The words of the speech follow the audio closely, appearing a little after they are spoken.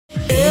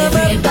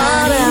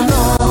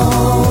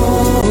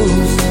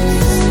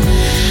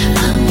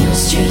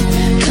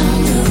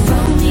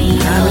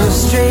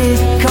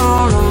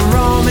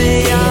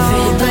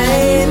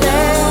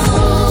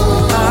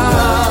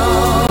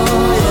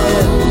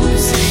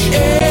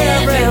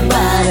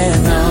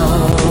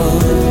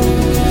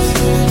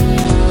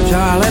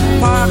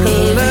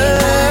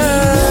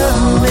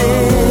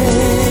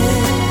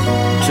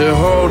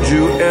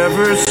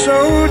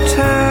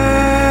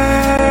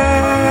time.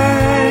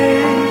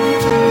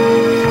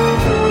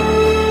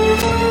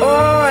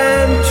 Oh,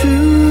 and to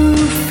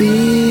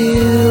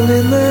feel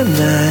in the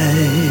night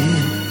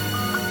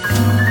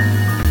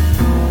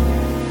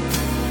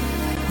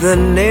the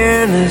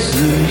nearness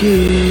of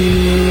you.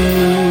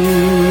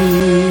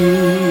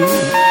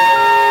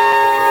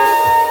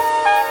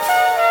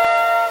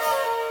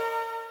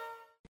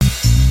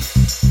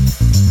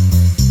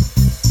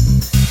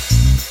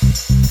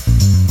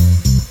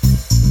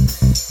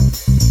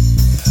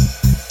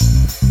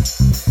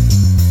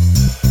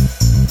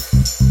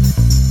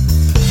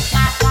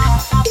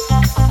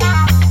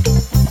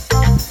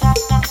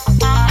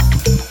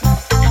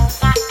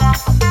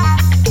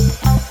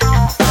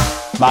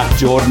 Mark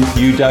Jordan,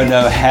 you don't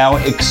know how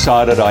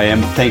excited I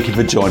am. Thank you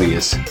for joining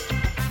us.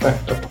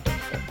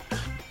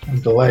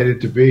 I'm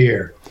delighted to be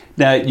here.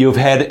 Now, you've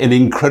had an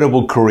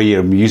incredible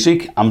career in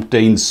music,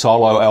 umpteen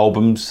solo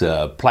albums,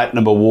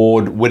 Platinum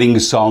Award winning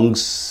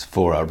songs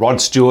for Rod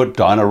Stewart,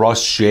 Diana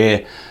Ross,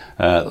 Cher,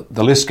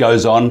 the list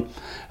goes on.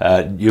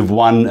 You've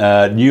won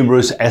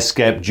numerous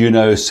ASCAP,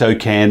 Juno,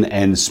 SOCAN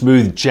and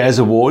Smooth Jazz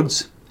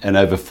Awards, and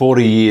over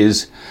 40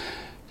 years,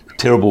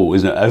 terrible,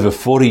 isn't it? Over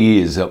 40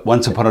 years.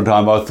 Once upon a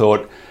time, I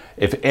thought,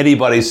 if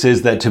anybody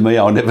says that to me,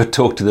 I'll never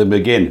talk to them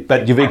again.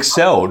 But you've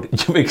excelled.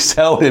 You've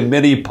excelled in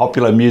many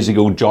popular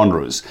musical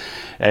genres.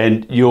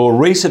 And your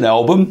recent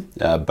album,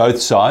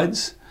 Both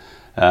Sides,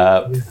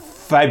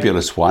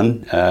 fabulous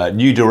one,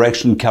 New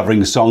Direction,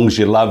 covering songs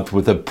you loved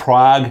with the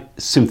Prague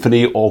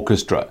Symphony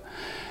Orchestra.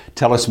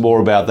 Tell us more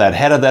about that.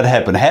 How did that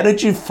happen? How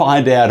did you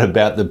find out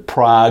about the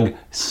Prague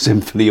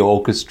Symphony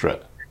Orchestra?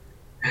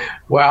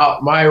 Well,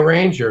 my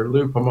arranger,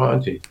 Lou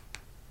Piemonte,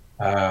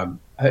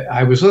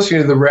 I was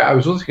listening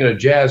to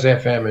Jazz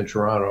FM in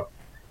Toronto,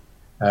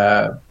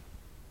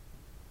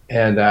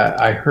 and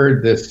I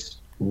heard this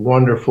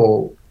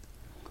wonderful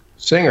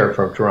singer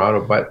from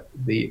Toronto, but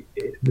the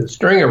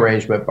string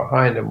arrangement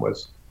behind him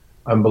was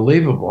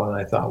unbelievable, and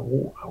I thought,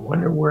 I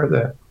wonder where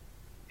the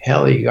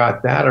hell he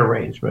got that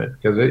arrangement,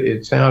 because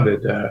it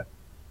sounded,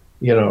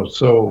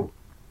 so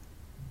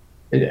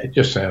it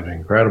just sounded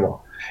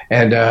incredible.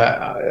 And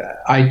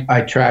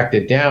I tracked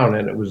it down,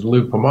 and it was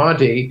Lou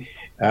Piemonte,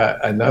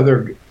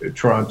 another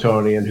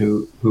Torontonian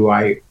who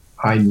I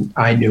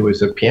knew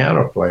as a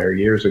piano player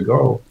years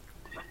ago.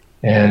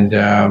 And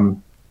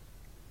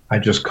I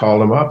just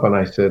called him up and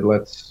I said,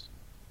 let's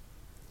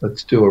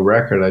do a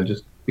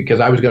record. Because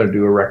I was going to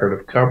do a record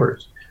of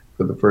covers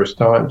for the first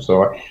time.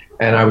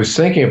 And I was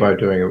thinking about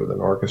doing it with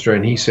an orchestra,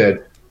 and he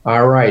said,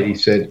 all right. He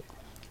said,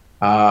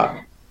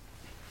 I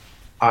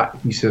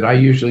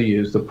usually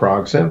use the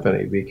Prague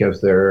Symphony because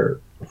they're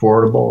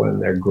affordable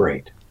and they're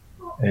great.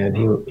 And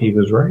he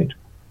was right.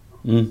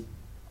 Mm.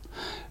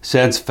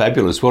 Sounds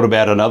fabulous. What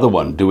about another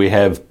one? Do we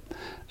have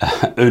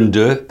Un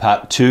Deux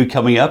Part 2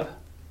 coming up?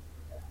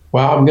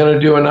 Well, I'm going to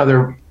do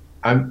another.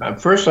 I'm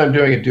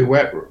doing a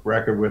duet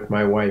record with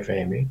my wife,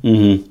 Amy.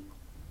 Mm-hmm.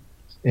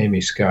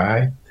 Amy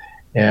Sky.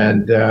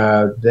 And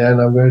then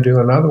I'm going to do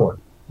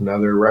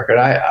another record.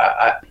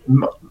 I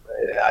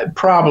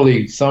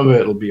probably some of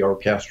it will be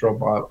orchestral,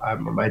 but I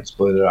might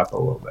split it up a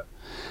little bit.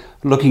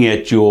 Looking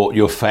at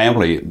your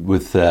family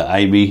with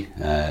Amy,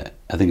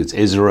 I think it's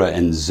Ezra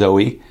and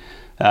Zoe.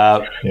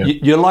 Yeah.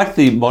 You're like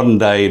the modern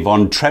day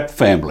Von Trapp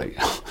family.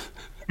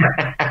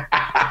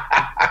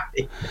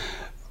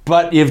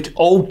 But you're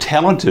all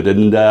talented,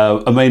 and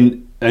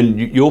and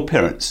your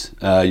parents,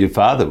 your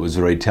father was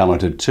very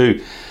talented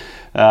too.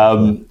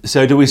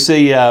 So do we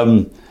see,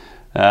 and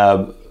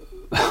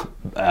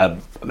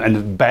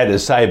bad to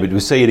say, but do we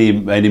see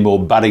any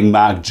more budding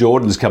Mark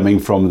Jordans coming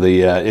from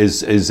the,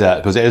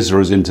 because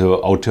Ezra is into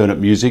alternate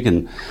music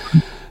and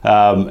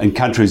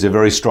country's a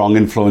very strong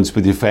influence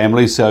with your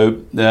family. So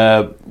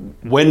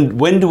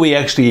when do we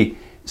actually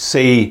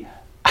see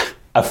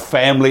a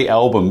family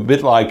album? A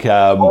bit like...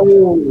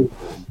 oh,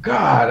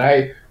 God,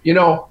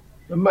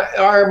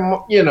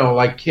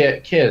 like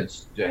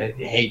kids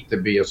hate to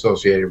be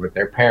associated with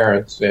their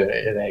parents in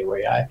any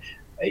way. I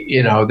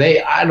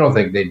don't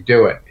think they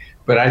do it,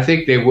 but I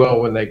think they will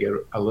when they get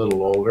a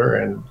little older,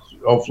 and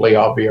hopefully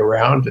I'll be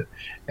around.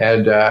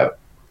 And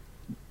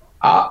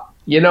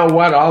you know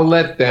what? I'll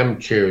let them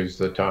choose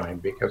the time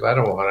because I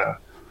don't want to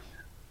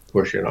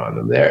push it on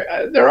them.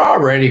 They're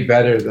already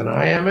better than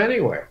I am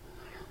anyway.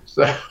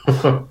 So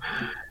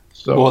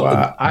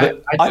well,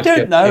 I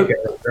don't know.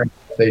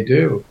 They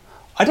do.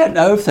 I don't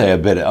know if they are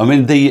better. I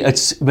mean,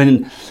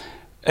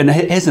 and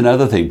here's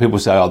another thing. People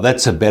say, "Oh,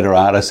 that's a better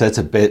artist. That's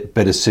a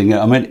better singer."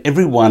 I mean,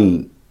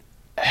 everyone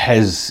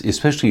has,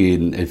 especially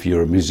if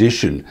you're a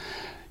musician,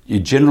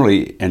 you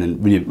generally,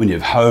 and when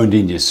you've honed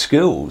in your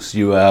skills,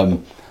 I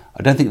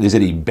don't think there's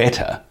any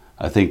better.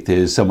 I think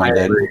there's someone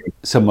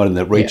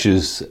that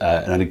reaches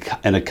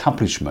an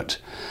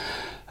accomplishment.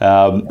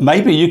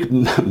 Maybe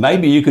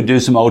you could do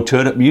some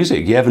alternate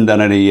music. You haven't done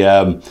any.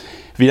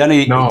 Have you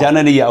done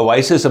any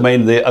Oasis? I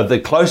mean,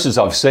 the closest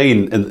I've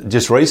seen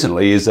just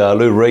recently is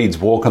Lou Reed's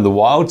 "Walk on the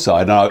Wild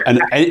Side,"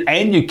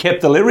 and you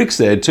kept the lyrics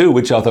there too,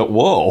 which I thought,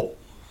 whoa.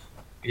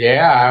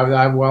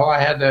 Yeah, well, I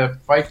had to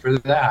fight for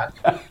that.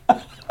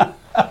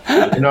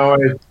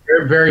 It's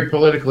very, very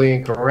politically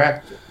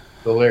incorrect,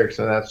 the lyrics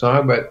of that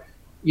song, but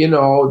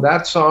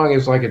that song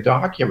is like a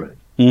document.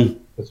 Mm.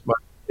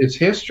 It's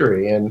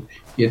history, and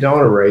you don't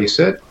erase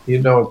it,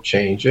 you don't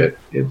change it.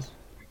 It's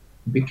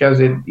because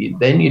then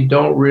you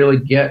don't really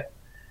get,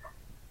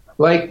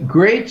 like,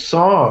 great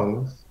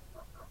songs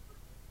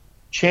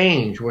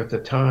change with the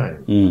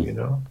time.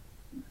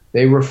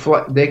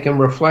 They can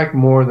reflect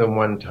more than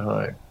one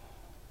time,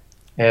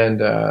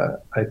 and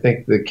I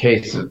think the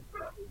case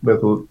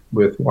with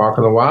Walk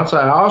on the Wild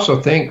Side. I also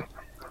think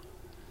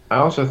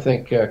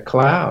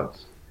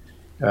Clouds,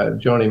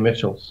 Joni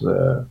Mitchell's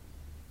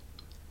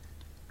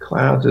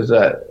Clouds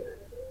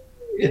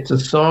it's a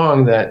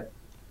song that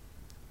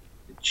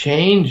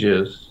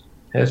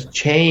has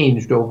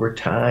changed over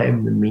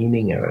time. The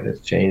meaning of it has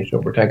changed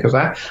over time, because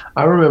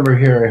I remember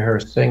hearing her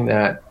sing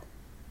that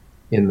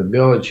in the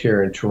Village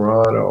here in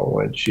Toronto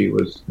when she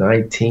was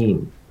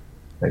 19.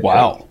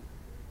 Wow.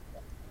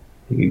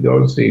 You could go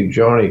to see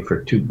Joni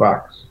for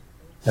 $2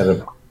 at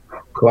a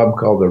club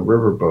called the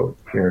Riverboat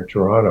here in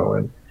Toronto,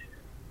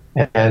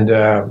 and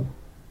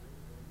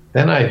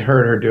then I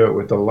heard her do it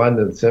with the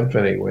London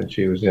Symphony when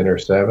she was in her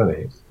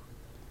 70s,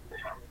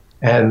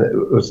 and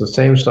it was the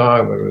same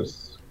song, but it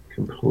was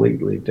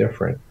completely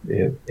different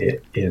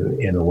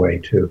in a way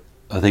too.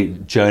 I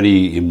think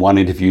Joni in one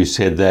interview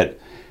said that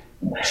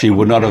she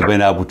would not have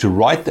been able to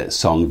write that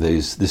song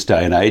this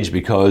day and age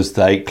because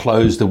they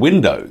closed the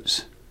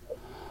windows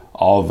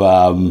of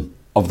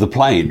the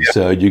plane,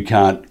 so you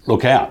can't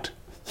look out.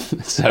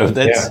 So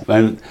that's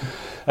and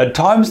at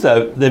times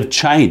though they've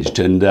changed,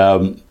 and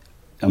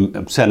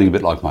I'm sounding a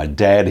bit like my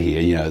dad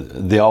here,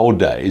 the old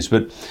days,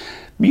 but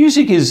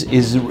music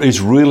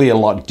is really a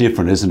lot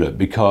different, isn't it?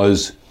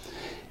 Because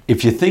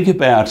if you think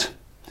about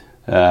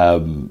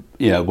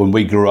when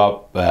we grew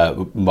up,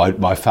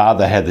 my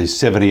father had the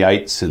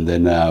 78s, and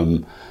then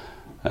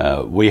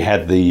we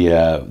had the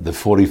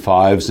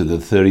 45s and the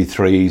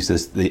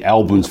 33s, the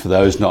albums for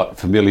those not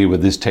familiar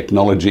with this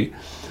technology.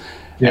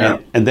 Yeah.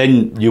 And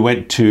then you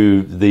went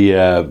to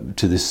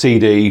the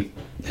CD,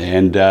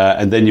 and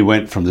then you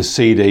went from the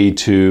CD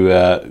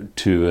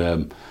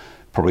to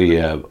probably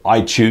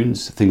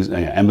iTunes, things,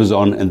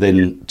 Amazon, and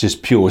then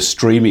just pure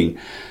streaming.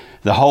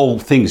 The whole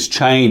thing's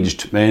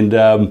changed, and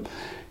do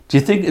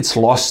you think it's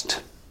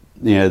lost,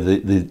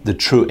 the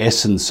true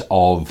essence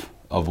of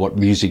what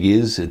music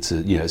is? It's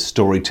a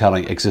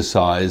storytelling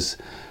exercise,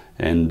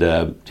 and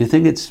do you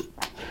think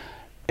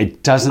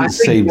it doesn't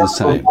seem the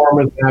same?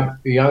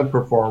 Young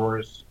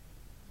performers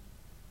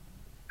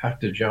have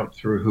to jump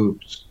through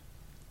hoops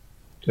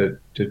to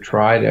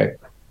try to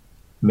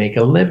make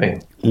a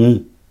living.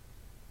 Mm.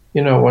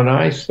 When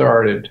I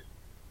started,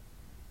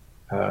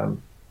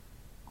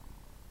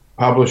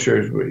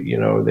 publishers would,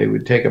 they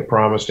would take a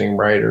promising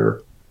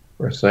writer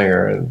or a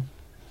singer, and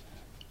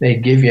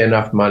they'd give you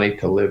enough money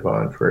to live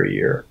on for a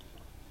year,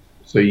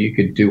 so you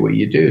could do what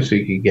you do, so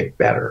you could get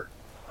better.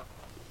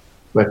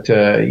 But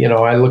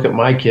I look at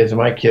my kids.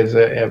 My kids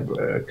have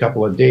a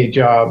couple of day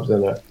jobs,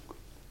 and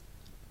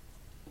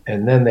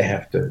then they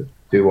have to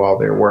do all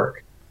their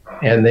work.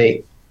 And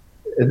the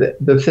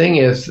thing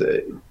is,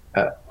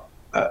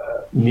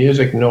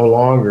 music no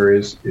longer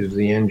is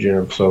the engine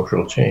of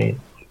social change,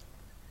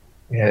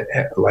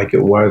 like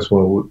it was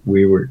when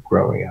we were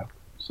growing up.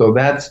 So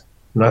I'm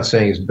not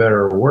saying it's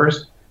better or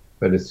worse,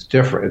 but it's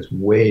different. It's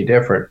way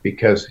different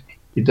because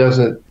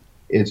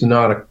it's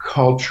not a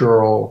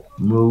cultural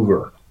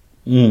mover.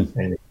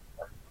 Mm.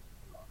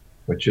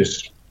 Which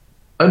is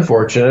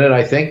unfortunate,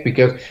 I think,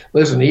 because,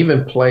 listen,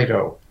 even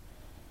Plato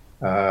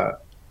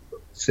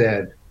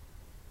said,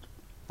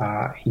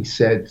 he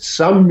said,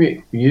 some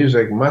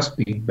music must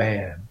be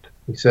banned.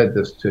 He said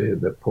this to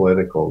the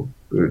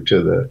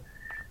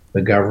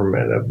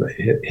government of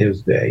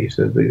his day. He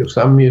said,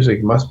 some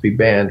music must be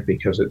banned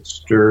because it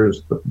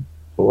stirs the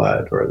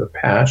blood or the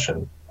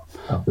passion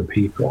of the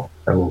people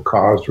and will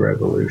cause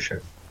revolution.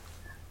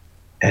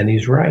 And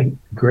he's right.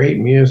 Great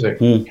music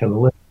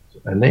can lift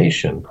a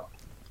nation,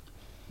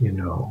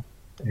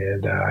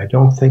 and I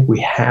don't think we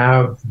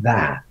have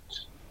that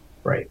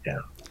right now.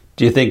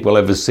 Do you think we'll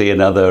ever see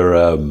another,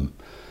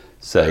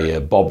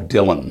 Bob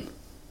Dylan?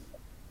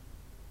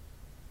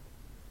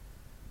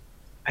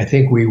 I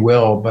think we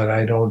will, but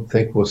I don't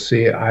think we'll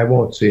see it. I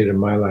won't see it in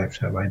my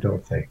lifetime, I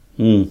don't think.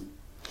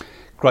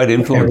 Great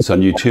influence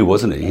on you too,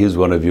 wasn't he? He was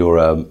one of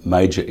your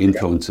major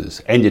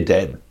influences. And your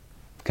dad.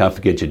 Can't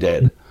forget your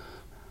dad.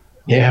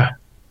 Yeah,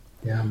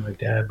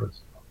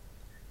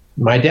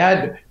 my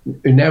dad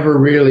never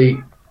really,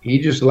 he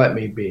just let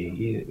me be.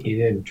 He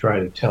didn't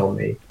try to tell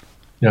me.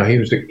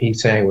 He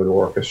sang with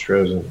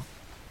orchestras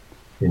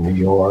in New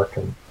York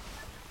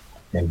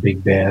and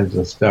big bands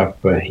and stuff,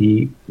 but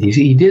he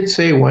did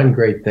say one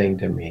great thing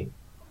to me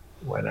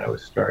when I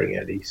was starting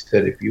it. He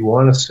said, if you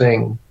want to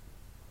sing,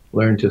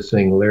 learn to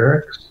sing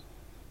lyrics.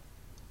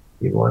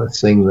 You want to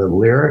sing the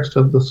lyrics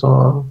of the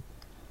song,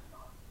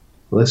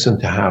 listen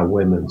to how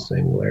women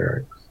sing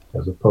lyrics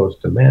as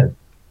opposed to men.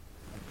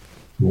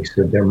 And he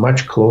said they're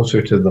much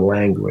closer to the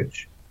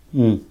language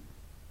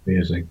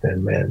music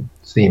than men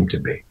seem to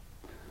be.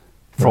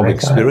 From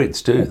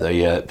experience too,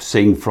 they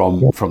sing from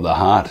the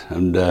heart.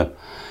 And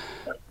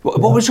what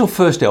was your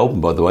first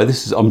album, by the way?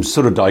 I'm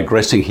sort of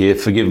digressing here.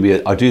 Forgive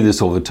me. I do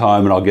this all the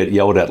time, and I'll get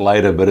yelled at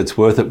later, but it's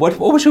worth it. What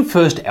was your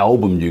first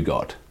album you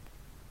got?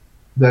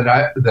 That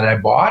I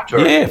bought? Or?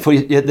 Yeah,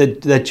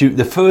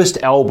 the first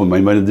album.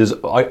 I mean,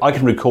 I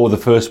can recall the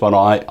first one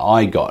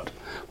I got.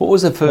 What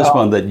was the first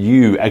one that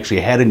you actually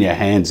had in your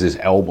hands as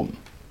album?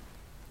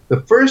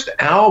 The first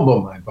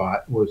album I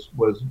bought was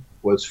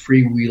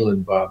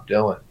Freewheelin' Bob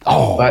Dylan.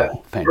 Oh,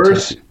 but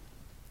fantastic!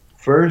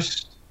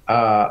 First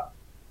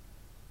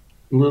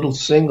little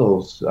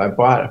singles. I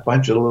bought a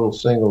bunch of little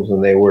singles,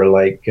 and they were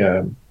like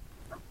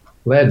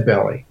Lead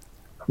Belly.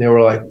 They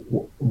were like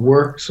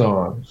work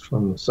songs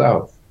from the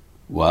South.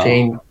 Wow.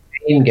 Chain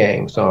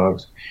Gang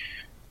songs,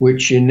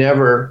 which you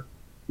never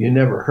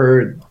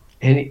heard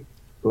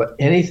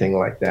anything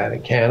like that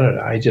in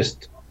Canada. I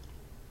just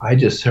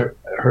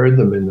heard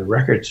them in the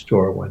record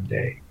store one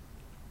day,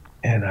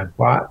 and I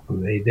bought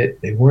them.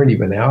 They weren't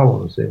even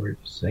albums; they were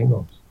just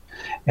singles,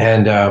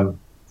 and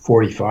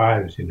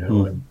 45s, you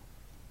know.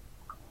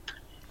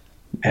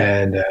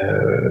 And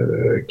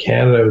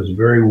Canada was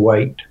very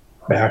white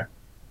back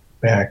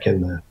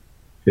in the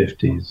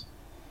 50s,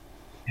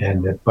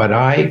 but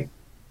I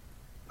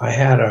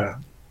had a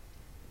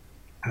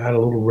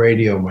little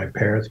radio my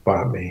parents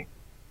bought me,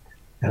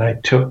 and I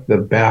took the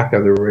back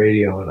of the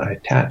radio and I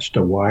attached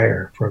a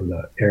wire from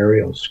the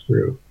aerial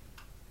screw,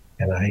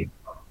 and I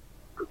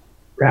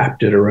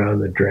wrapped it around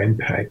the drain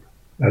pipe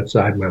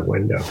outside my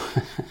window.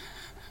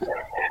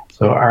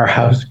 So our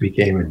house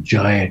became a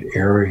giant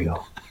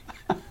aerial.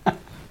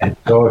 And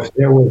so if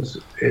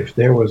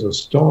there was a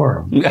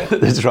storm,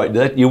 that's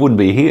right. You wouldn't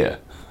be here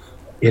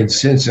in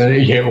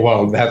Cincinnati. Yeah,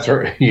 well, that's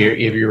right.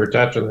 If you were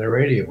touching the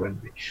radio, it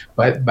wouldn't be.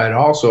 But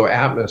also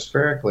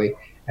atmospherically,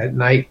 at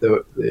night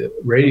the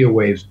radio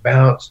waves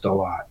bounced a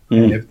lot.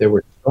 And if there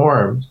were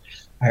storms,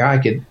 I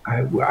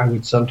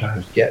would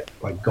sometimes get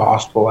like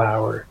gospel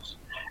hours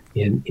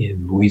in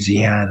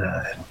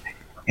Louisiana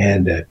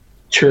and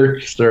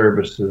church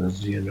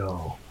services, you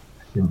know,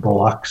 in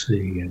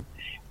Biloxi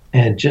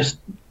and just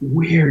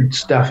weird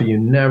stuff you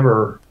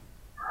never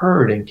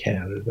heard in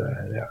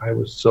Canada. I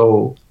was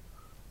so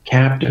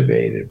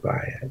captivated by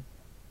it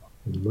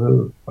and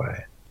moved by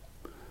it.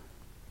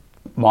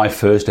 My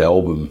first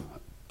album,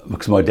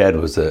 because my dad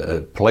was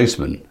a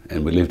policeman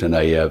and we lived in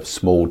a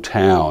small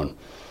town,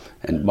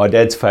 and my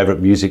dad's favourite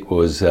music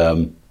was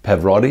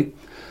Pavarotti.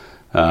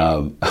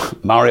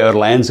 Mario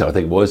Lanza, I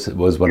think, was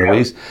one of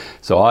his.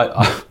 So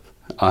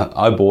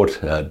I bought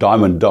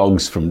Diamond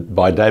Dogs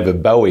by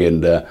David Bowie,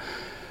 and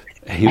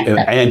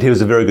he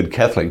was a very good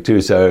Catholic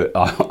too. So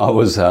I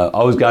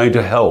was going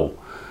to hell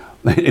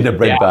in a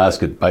bread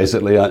basket,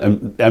 basically,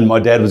 and my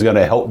dad was going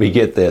to help me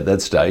get there at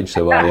that stage.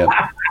 So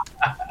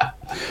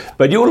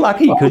but you're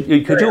lucky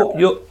because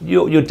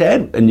your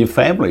dad and your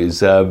family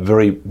is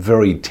very,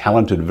 very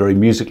talented, very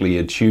musically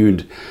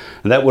attuned,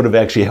 and that would have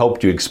actually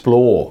helped you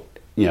explore,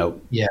 you know,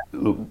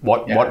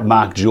 what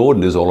Mark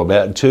Jordan is all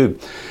about too.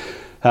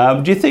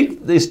 Do you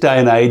think this day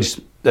and age,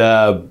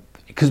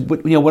 because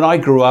you know, when I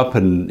grew up,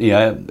 and you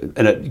know,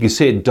 and you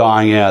see it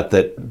dying out,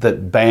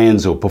 that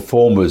bands or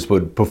performers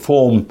would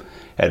perform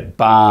at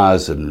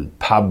bars and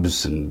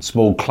pubs and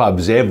small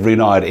clubs every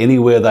night,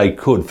 anywhere they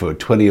could, for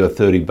 $20 or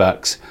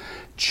 $30,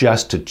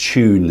 just to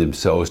tune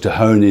themselves, to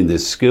hone in their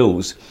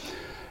skills.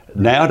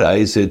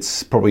 Nowadays,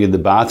 it's probably in the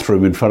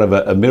bathroom in front of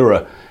a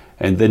mirror,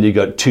 and then you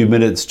got 2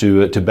 minutes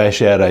to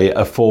bash out a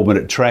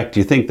 4-minute track. Do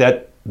you think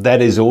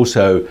that is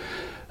also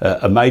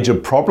a major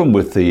problem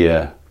with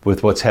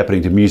what's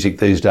happening to music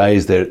these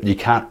days? That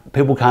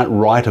people can't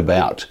write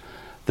about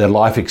their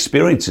life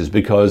experiences,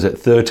 because at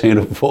 13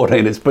 or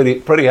 14, it's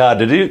pretty hard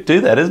to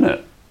do that, isn't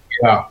it?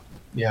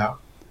 Yeah.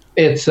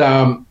 It's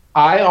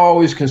I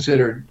always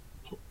considered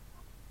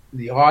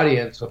the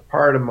audience a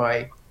part of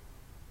my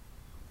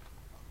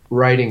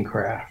writing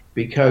craft,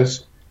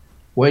 because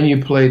when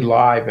you played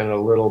live in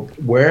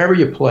wherever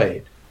you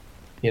played,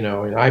 you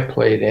know, and I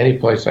played any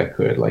place I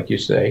could, like you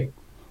say,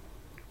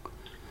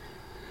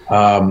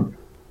 but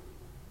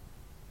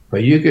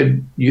you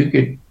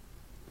could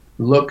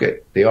look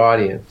at the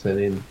audience,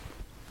 and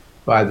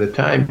by the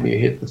time you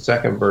hit the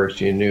second verse,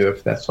 you knew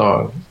if that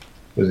song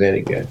was any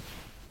good,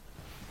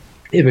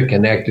 if it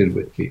connected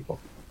with people.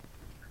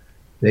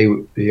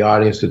 The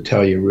audience would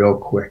tell you real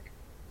quick,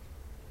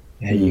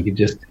 and you could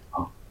just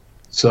tell.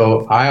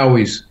 So I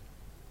always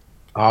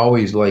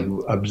like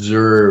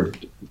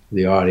observed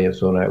the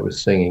audience when I was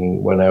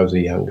singing when I was a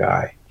young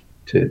guy,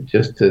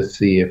 to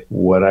see if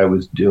what I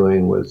was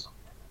doing was,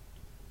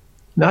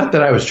 not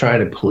that I was trying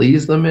to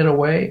please them in a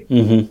way,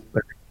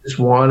 but I just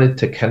wanted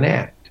to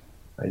connect.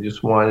 I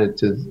just wanted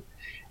to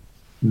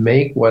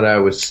make what I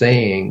was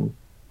saying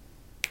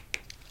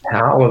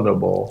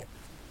palatable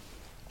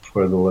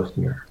for the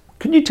listener.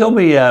 Can you tell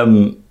me,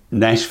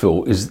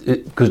 Nashville,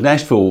 because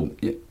Nashville,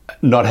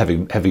 not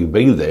having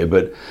been there,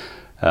 but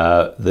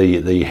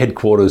the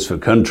headquarters for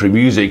country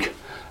music,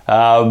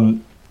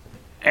 And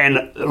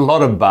a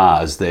lot of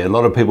bars there, a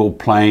lot of people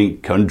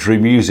playing country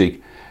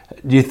music.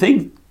 Do you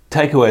think,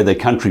 take away the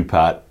country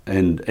part,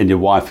 and your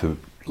wife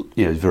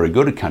is very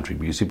good at country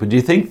music, but do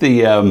you think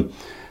the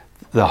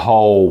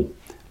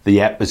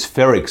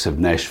atmospherics of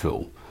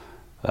Nashville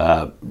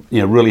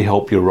really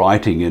help your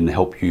writing and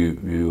help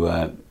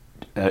you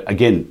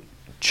again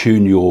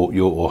tune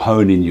or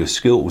hone in your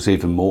skills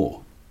even more?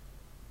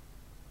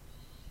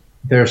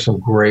 There's some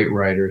great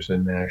writers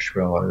in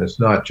Nashville, and it's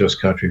not just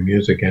country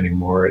music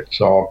anymore. It's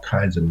all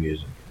kinds of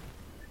music,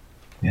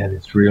 and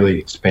it's really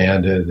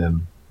expanded,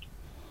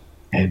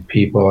 and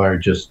people are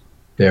just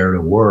there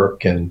to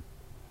work, and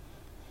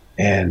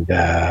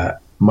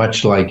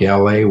much like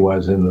LA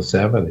was in the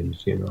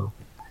 70s,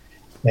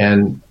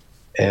 and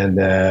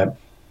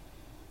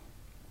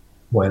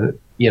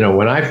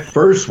when I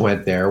first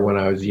went there, when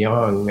I was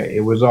young,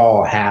 it was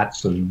all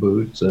hats and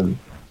boots and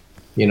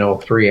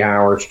 3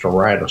 hours to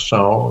write a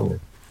song,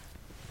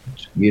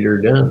 get her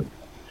done.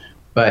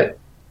 But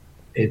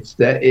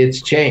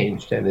it's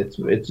changed, and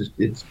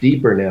it's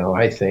deeper now,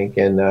 I think.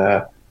 And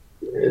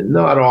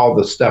not all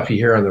the stuff you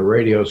hear on the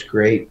radio is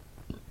great,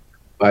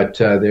 but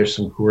there's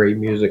some great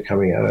music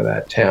coming out of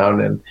that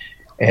town,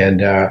 and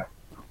the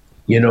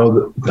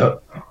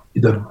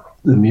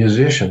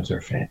musicians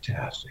are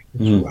fantastic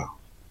as well.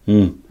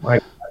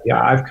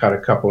 I've cut a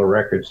couple of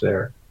records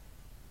there,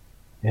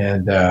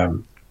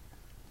 and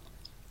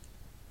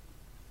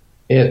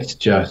it's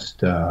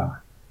just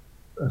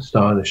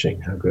astonishing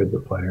how good the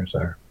players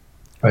are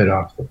right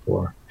off the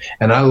floor.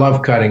 And I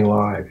love cutting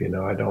live.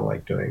 I don't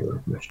like doing it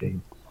with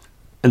machines.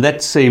 And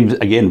that seems,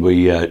 again,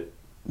 we're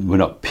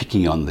not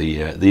picking on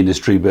the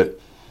industry, but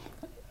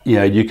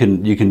you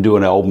can do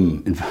an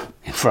album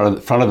in front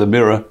of the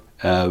mirror.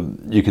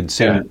 You could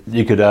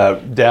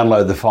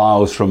download the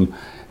files from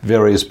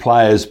various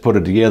players, put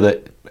it together.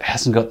 It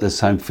hasn't got the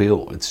same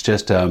feel. It's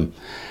just you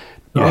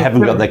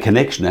haven't got that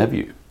connection, have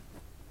you?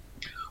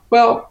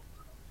 Well,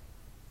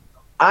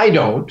 I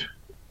don't,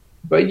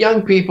 but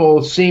young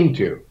people seem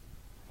to.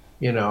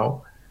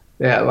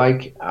 That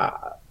like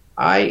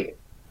I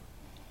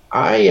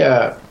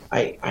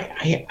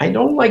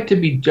don't like to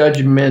be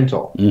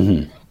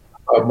judgmental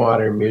of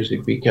modern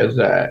music, because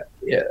a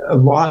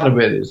lot of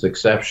it is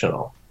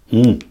exceptional.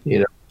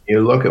 You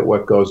look at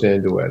what goes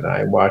into it.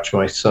 I watch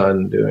my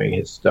son doing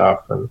his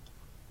stuff, and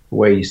the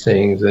way he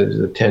sings, his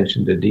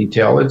attention to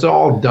detail. It's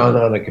all done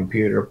on a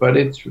computer,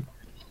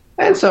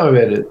 and some of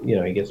it,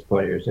 he gets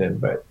players in.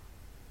 But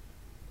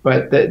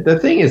the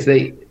thing is,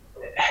 a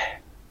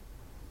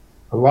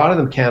lot of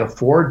them can't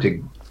afford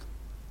to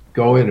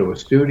go into a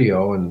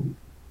studio and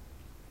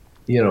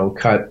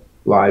cut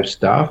live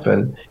stuff,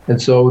 and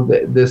so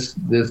this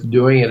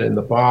doing it in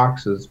the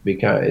box has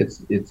become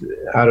it's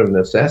out of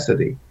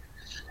necessity,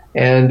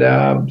 and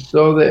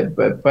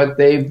but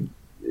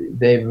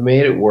they've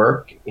made it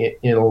work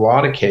in a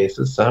lot of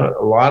cases. A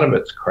lot of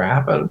it's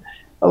crap, and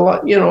a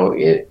lot,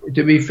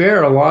 to be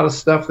fair, a lot of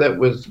stuff that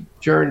was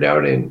churned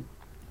out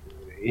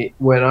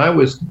when I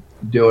was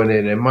doing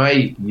it in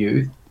my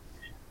youth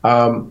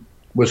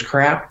was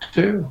crap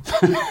too.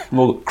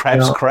 Well,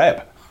 crap's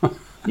crap.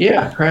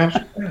 Yeah, crap's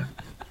crap.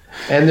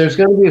 And there's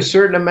going to be a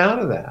certain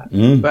amount of that.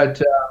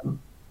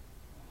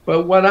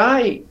 But what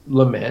I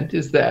lament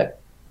is that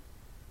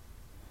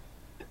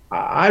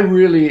I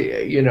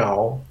really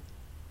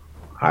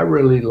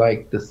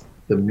like the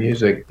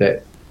music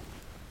that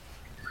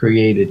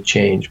created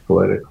change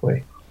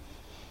politically.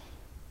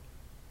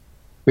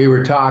 We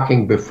were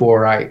talking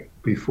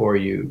before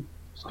you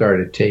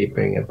started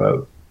taping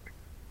about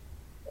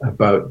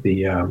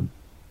the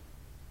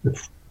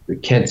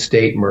Kent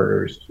State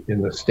murders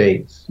in the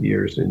States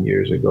years and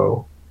years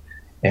ago.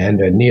 And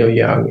Neil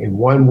Young, in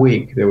 1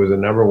 week, there was a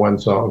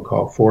 #1 song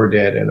called "4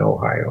 Dead in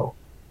Ohio"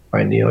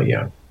 by Neil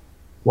Young.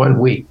 1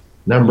 week,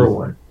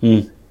 #1.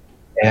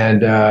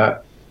 And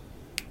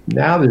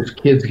now there's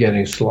kids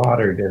getting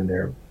slaughtered in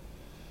their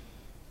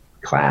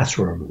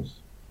classrooms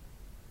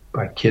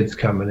by kids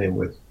coming in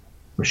with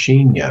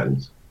machine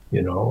guns,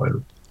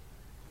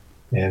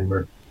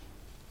 and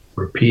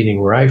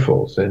repeating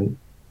rifles, and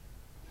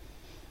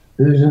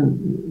there's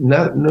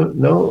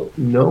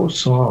no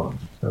song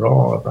at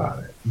all about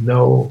it.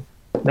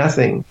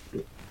 Nothing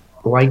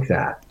like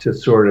that to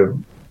sort of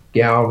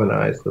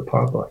galvanize the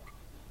public.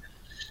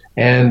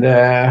 And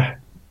I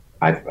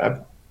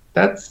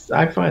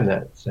find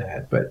that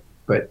sad, but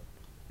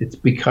it's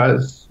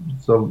because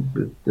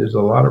there's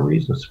a lot of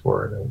reasons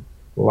for it, and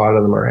a lot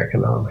of them are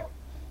economic.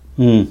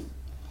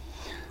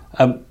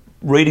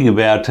 Reading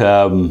about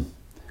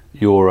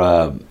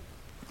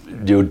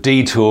your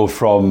detour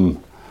from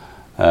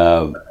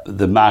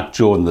the Mark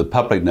Jordan, the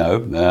public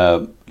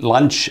know,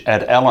 Lunch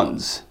at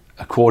Allen's,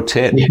 a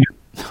quartet. Yeah.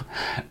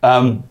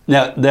 Now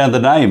the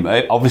name,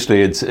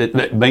 obviously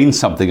it means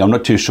something. I'm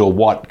not too sure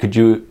what. Could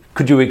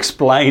you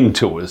explain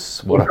to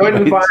us what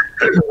it means?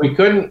 We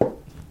couldn't.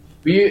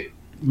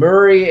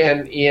 Murray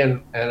and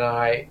Ian and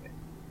I,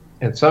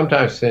 and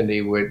sometimes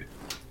Cindy we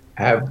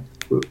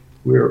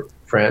were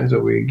friends,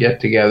 and we'd get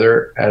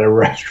together at a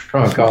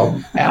restaurant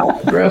called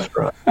Allen's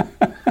Restaurant.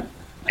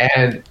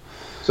 And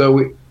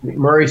so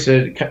Murray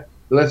said,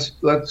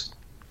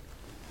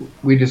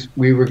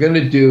 we were going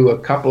to do a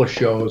couple of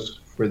shows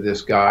for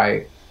this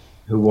guy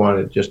who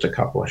wanted just a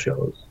couple of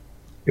shows.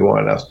 He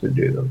wanted us to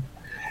do them.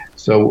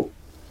 So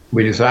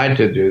we decided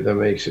to do them.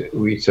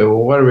 We said, well,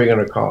 what are we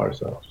going to call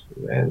ourselves?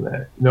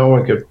 And no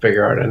one could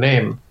figure out a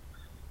name.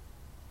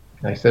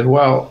 I said,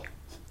 well,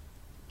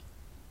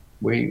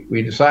 we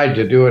decided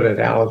to do it at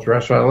Alan's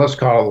restaurant. Let's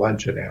call it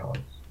Lunch at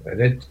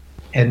Alan's.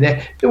 And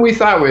then we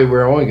thought we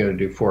were only going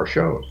to do 4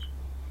 shows.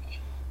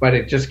 But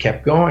it just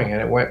kept going,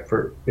 and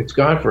it's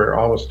gone for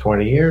almost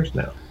 20 years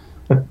now.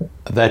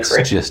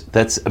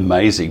 That's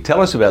amazing.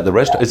 Tell us about the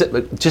restaurant. Is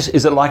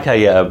it like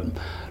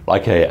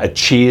a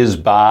Cheers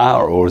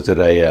bar, or is it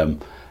a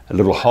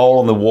little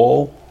hole in the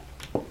wall?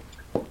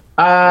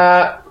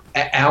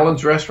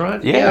 Alan's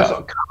restaurant? Yeah.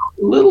 A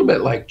little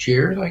bit like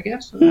Cheers, I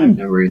guess. I've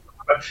never really thought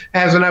about it.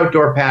 Has an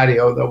outdoor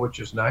patio though,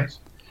 which is nice.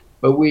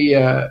 But we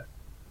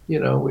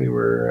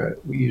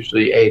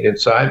usually ate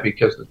inside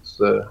because it's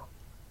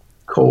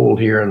cold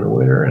here in the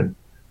winter,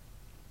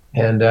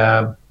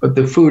 but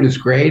the food is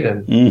great,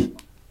 and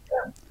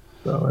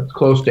so it's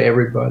close to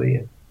everybody,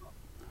 and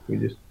we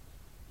just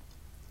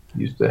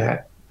used to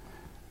have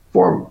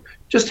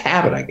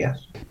it, I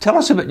guess. Tell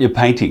us about your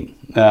painting.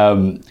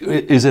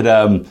 Is it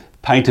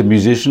painter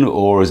musician,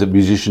 or is it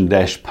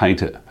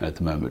musician-painter at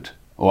the moment,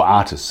 or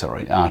artist?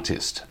 Isn't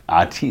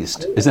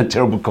it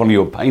terrible calling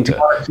you a painter? You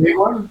want to see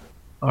one?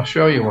 I'll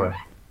show you one.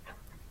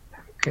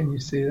 Can you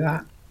see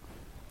that?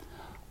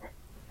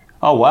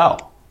 Oh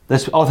wow,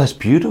 that's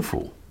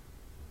beautiful.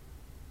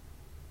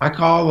 I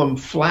call them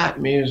flat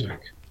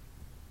music.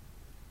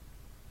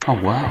 Oh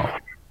wow.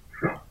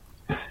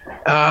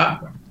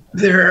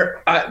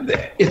 They're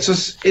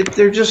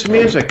just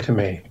music to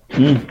me.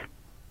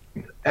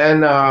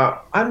 And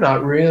I'm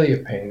not really a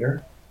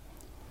painter,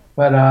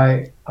 but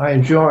I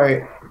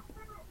enjoy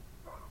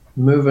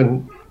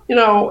moving.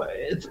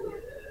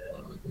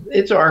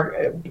 It's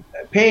art.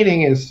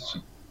 Painting is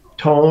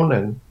tone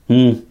and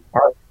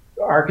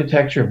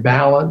architecture,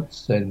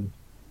 balance, and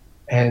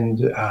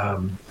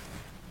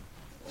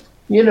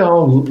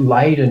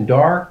light and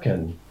dark,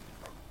 and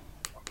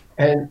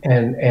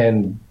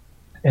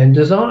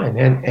design,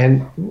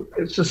 and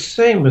it's the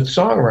same with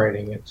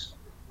songwriting.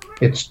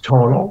 It's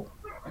tonal,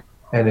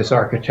 and it's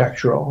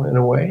architectural in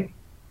a way,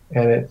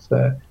 and it's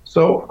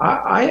so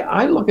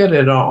I look at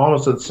it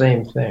almost the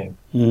same thing.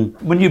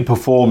 When you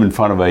perform in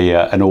front of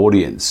an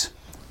audience,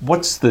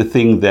 what's the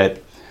thing that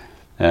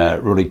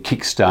really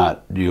kickstart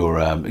your?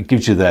 It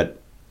gives you that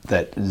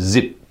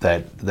zip,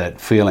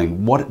 that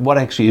feeling. What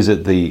actually is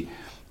it?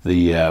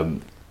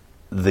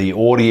 The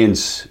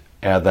audience,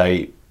 how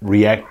they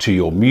react to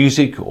your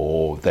music,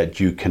 or that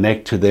you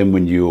connect to them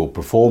when you're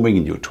performing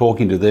and you're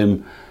talking to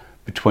them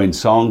between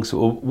songs?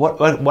 Or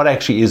what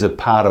actually is a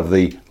part of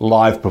the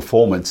live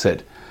performance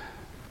that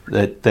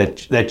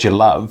you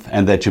love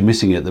and that you're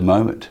missing at the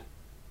moment?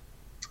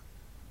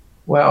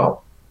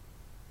 Well,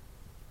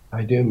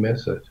 I do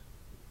miss it.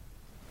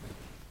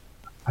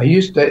 I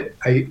used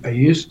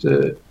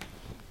to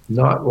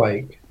not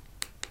like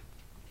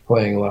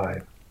playing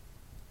live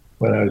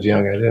when I was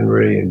young. I didn't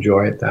really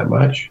enjoy it that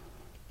much.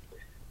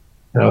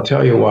 And I'll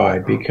tell you why.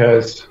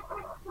 Because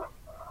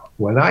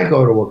when I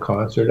go to a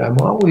concert, I'm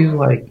always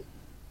like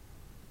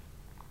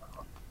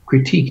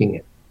critiquing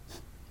it.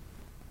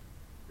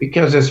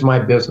 Because it's my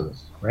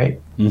business, right?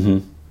 Mm-hmm.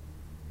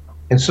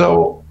 And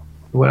so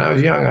when I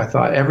was young, I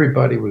thought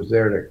everybody was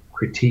there to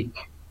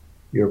critique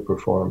your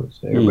performance.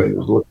 Everybody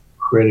was looking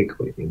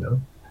critically,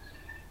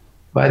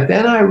 But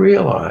then I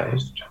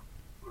realized,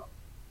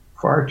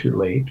 far too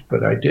late,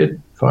 but I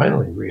did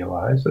finally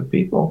realize that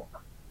people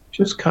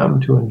just come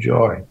to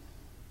enjoy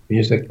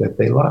music that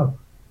they love.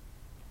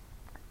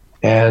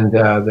 And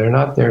they're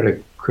not there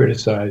to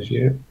criticize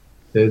you.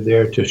 They're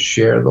there to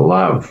share the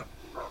love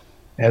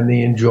and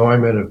the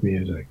enjoyment of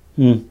music.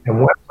 And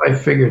once I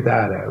figured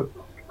that out,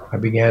 I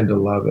began to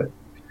love it.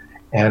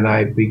 And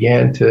I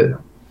began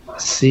to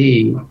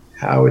see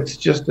how it's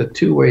just a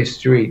two-way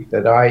street,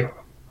 that I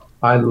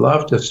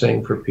love to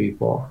sing for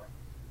people,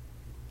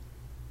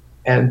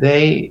 and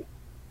they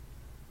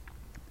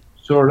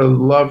sort of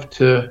love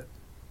to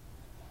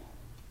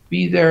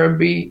be there and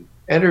be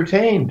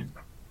entertained.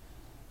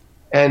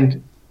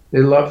 And they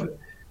love,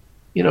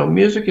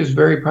 music is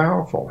very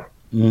powerful.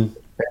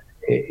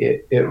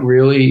 It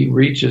really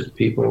reaches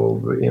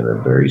people in a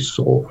very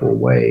soulful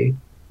way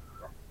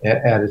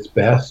at its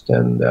best.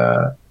 And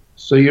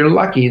so you're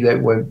lucky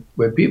that when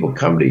people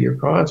come to your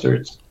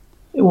concerts,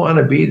 they want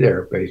to be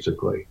there,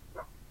 basically.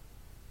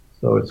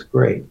 So it's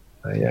great.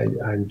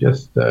 I'm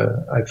just,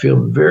 I feel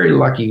very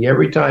lucky.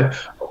 Every time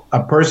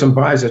a person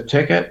buys a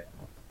ticket,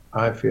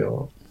 I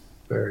feel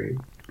very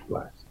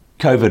blessed.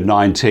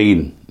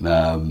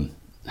 COVID-19,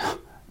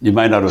 you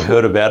may not have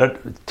heard about it.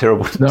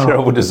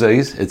 Terrible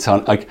disease. It's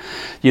on,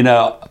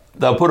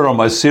 they'll put it on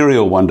my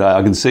cereal one day.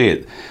 I can see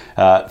it.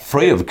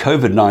 Free of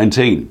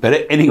COVID-19.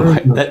 But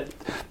anyway,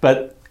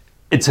 but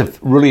it's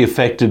really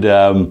affected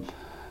the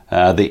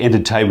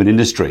entertainment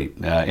industry.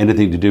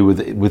 Anything to do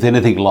with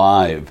anything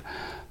live.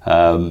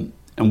 And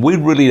we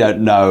really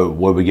don't know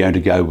where we're going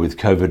to go with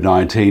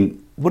COVID-19.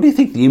 What do you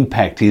think the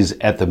impact is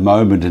at the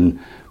moment, and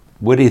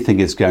where do you think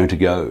it's going to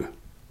go?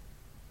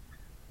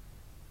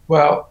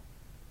 Well,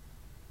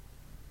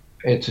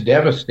 it's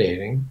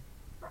devastating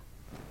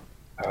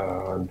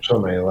on so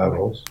many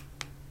levels.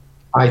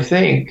 I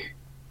think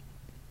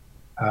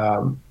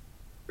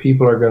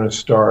people are going to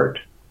start.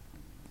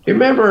 Do you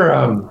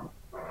remember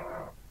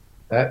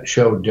that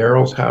show,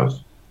 Daryl's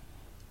House?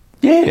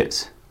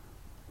 Yes.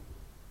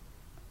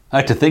 I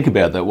had to think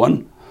about that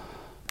one.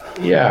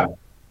 Yeah.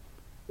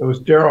 It was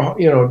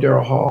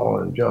Daryl Hall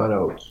and John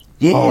Oates.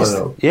 Yes. Hall and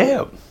Oates.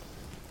 Yeah.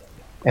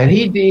 And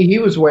he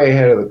was way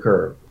ahead of the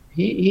curve.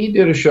 He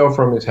did a show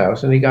from his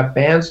house, and he got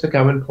bands to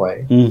come and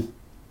play. Mm.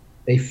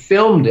 They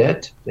filmed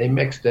it, they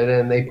mixed it,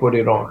 and they put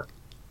it on.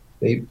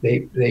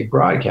 They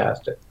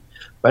broadcast it.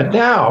 But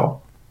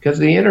now, because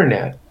of the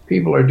internet,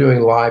 people are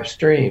doing live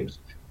streams,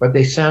 but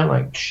they sound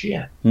like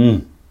shit.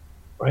 Mm.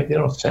 Right? They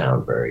don't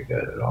sound very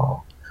good at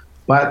all.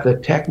 But the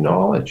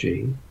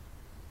technology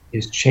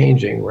is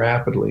changing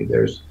rapidly.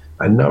 There's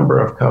a number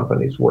of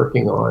companies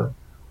working on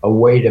a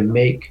way to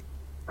make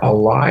a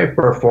live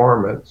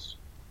performance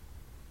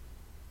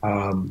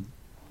from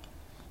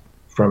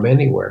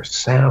anywhere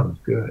sound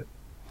good.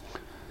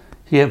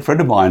 Yeah, a friend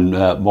of mine,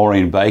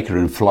 Maureen Baker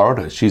in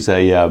Florida, she's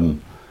a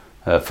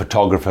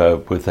photographer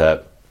with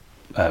a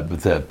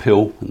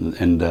Pill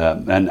and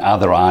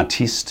other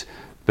artists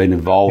been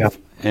involved.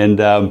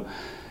 Yeah.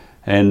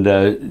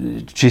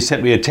 And she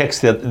sent me a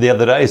text the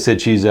other day,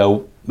 said she's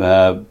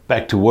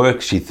back to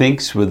work, she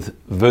thinks, with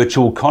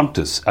virtual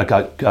concerts.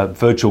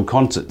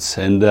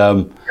 And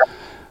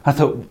I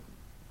thought,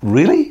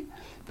 really?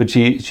 But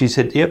she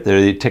said, yep,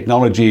 the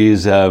technology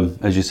is,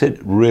 as you said,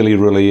 really,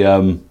 really,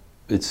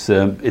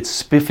 it's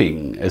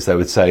spiffing, as they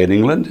would say in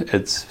England.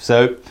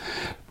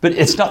 But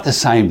it's not the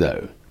same,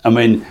 though. I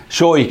mean,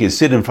 sure, you can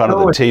sit in front of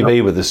the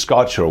TV with a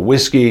scotch or a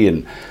whiskey,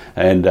 and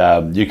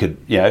you could,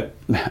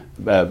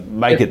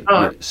 make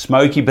it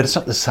smoky, but it's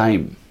not the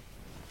same.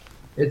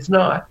 It's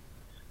not.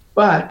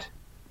 But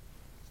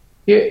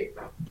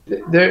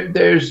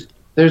there's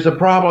a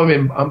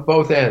problem on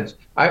both ends.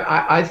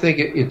 I think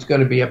it's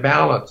going to be a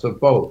balance of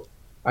both.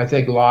 I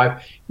think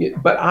live,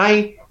 but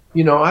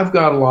I've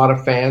got a lot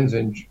of fans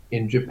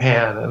in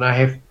Japan, and I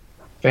have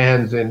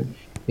fans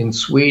in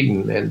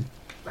Sweden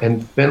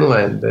and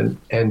Finland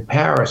and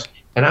Paris,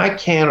 and I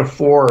can't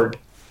afford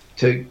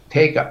to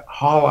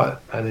haul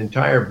an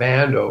entire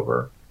band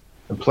over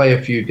and play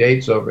a few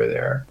dates over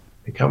there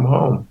and come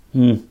home.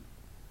 Mm.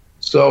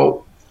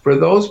 So for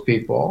those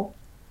people,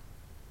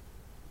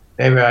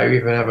 maybe I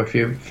even have a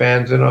few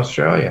fans in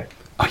Australia.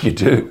 Oh, you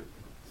do?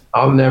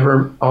 I'll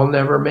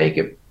never make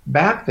it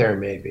back there,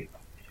 maybe.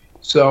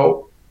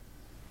 So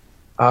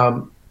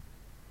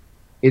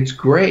it's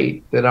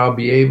great that I'll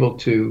be able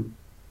to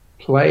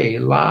play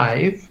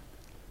live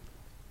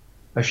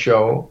a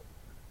show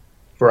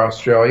for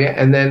Australia,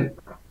 and then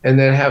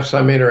have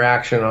some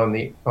interaction on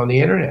the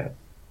internet,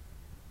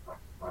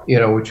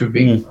 which would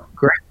be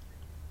great.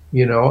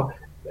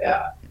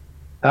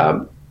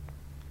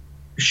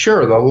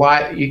 Sure, the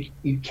live,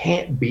 you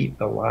can't beat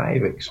the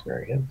live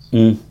experience.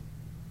 Mm.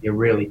 You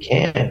really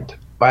can't.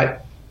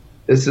 But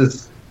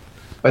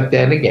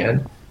then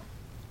again,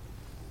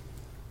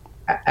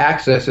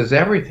 access is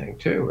everything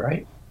too,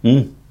 right?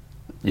 Mm.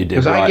 You did,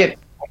 because right. I get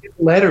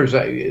letters,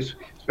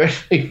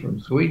 especially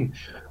from Sweden.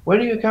 When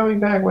are you coming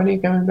back? When are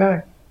you coming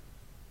back?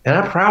 And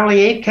I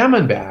probably ain't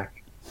coming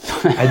back.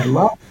 I'd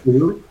love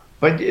to,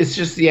 but it's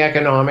just the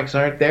economics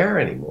aren't there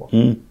anymore.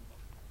 Mm.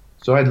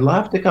 So I'd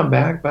love to come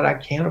back, but I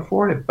can't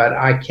afford it. But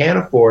I can't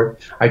afford.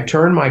 I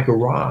turned my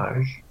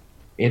garage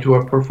into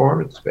a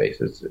performance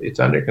space. It's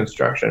under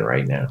construction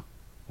right now.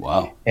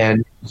 Wow! And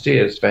you can see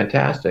it's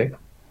fantastic.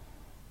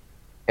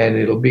 And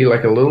it'll be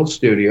like a little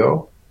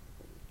studio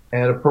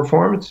and a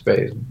performance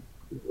space,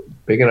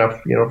 big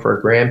enough, for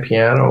a grand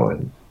piano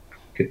and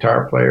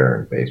guitar player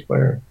and bass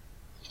player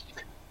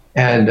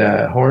and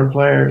horn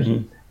players,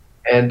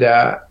 and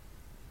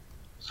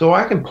so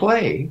I can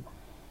play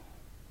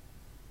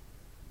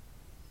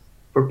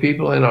for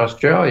people in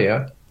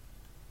Australia,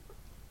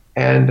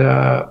 and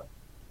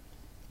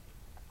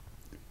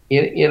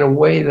in a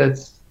way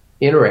that's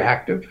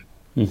interactive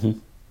to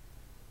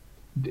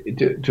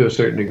a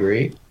certain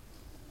degree,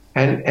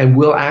 and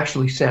will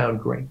actually sound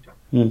great.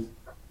 Mm.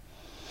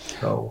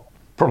 So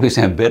probably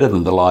sound better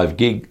than the live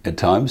gig at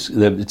times.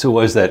 It's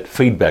always that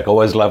feedback. I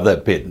always love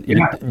that bit.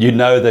 Yeah. You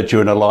know that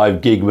you're in a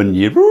live gig when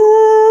you,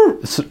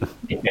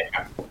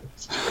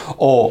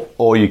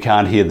 or you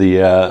can't hear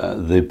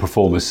the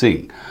performer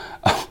sing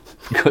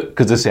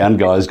because the sound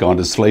guy's gone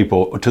to sleep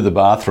or to the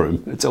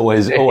bathroom. It's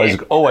always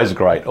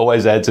great.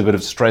 Always adds a bit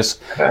of stress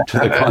to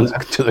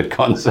the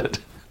concert.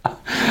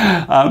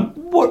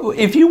 What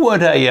if you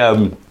weren't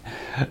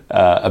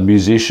a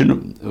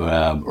musician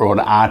or an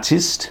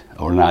artist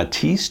or an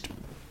artiste?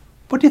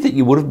 What do you think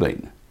you would have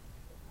been?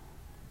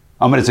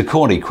 I mean, it's a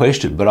corny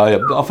question, but I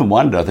often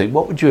wonder, I think,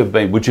 what would you have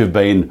been? Would you have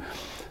been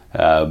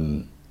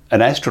an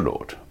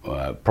astronaut?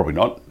 Probably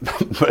not,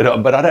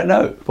 but I don't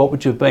know. What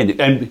would you have been?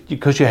 And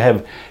because you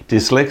have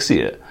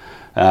dyslexia,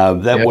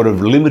 that would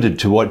have limited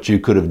to what you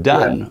could have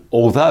done,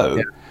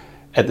 although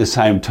at the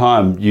same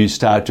time you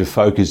start to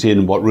focus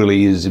in what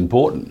really is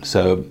important.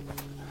 So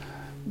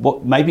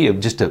maybe you're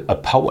just a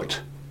poet.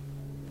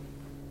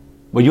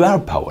 Well, you are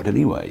a poet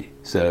anyway,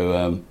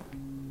 so...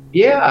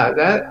 Yeah,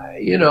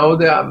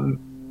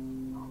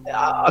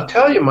 I'll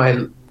tell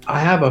you,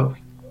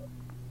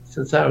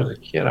 since I was a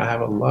kid, I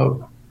have a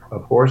love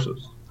of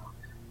horses,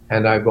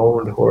 and I've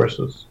owned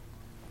horses,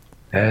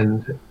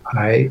 and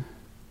I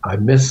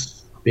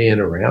miss being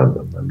around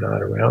them. I'm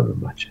not around them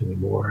much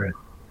anymore,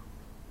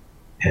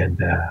 and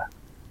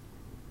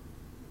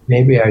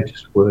maybe I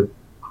just would have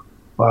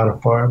bought a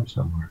farm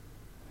somewhere.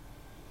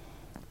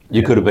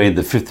 You could have been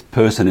the fifth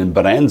person in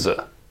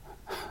Bonanza.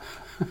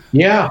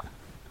 Yeah.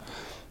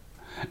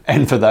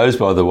 And for those,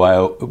 by the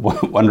way,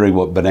 wondering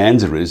what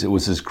Bonanza is, it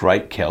was this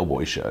great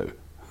cowboy show.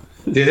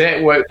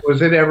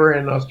 Was it ever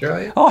in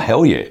Australia? Oh,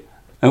 hell yeah.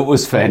 It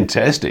was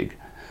fantastic.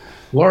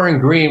 Lauren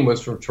Green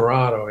was from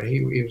Toronto, and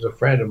he was a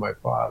friend of my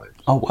father's.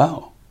 Oh,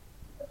 wow.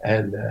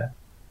 And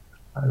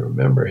I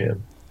remember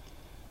him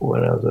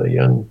when I was a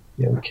young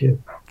kid.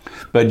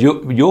 But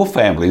your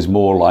family is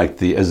more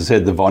like as I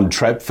said, the Von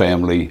Trapp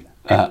family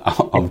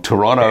of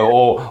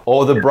Toronto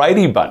or the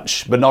Brady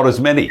Bunch, but not as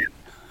many.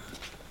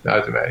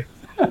 Not as many.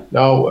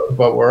 No,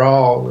 but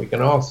we can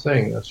all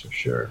sing, that's for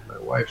sure. My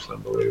wife's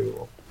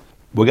unbelievable.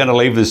 We're going to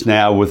leave this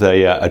now with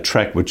a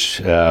track which,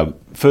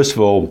 first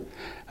of all,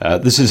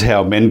 this is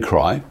How Men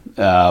Cry.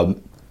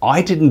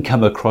 I didn't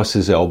come across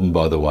this album,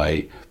 by the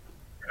way,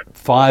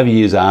 5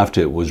 years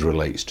after it was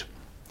released.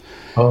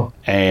 Oh.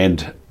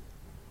 And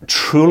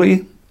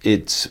truly,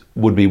 it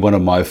would be one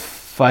of my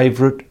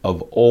favourite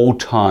of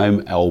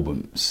all-time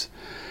albums.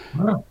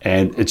 Wow.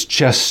 And it's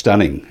just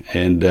stunning.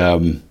 And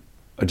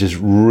I just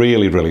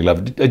really, really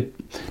love it.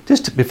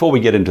 Just before we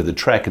get into the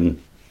track and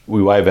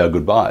we wave our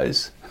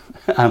goodbyes,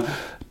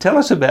 tell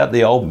us about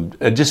the album,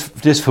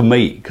 just for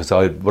me, because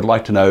I would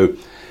like to know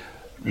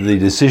the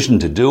decision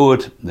to do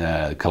it,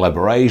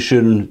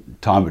 collaboration,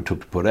 time it took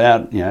to put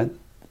out,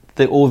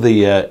 all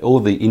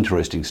the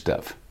interesting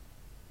stuff.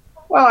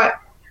 Well,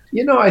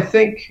 I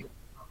think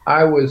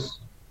I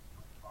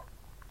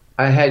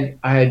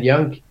had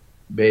young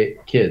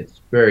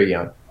kids, very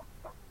young,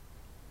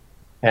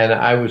 and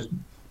I was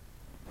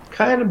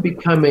kind of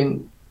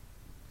becoming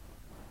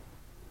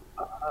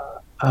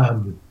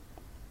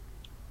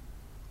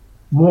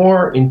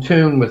more in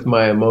tune with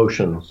my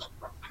emotions.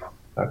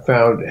 I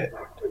found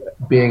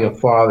being a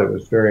father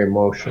was very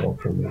emotional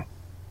for me,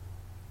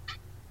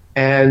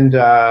 and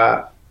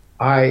I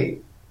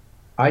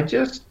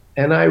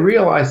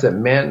realized that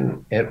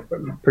men, and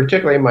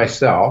particularly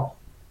myself,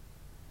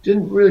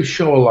 didn't really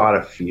show a lot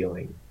of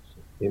feelings.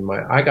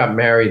 I got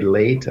married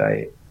late.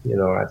 At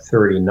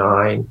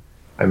 39.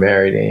 I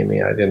married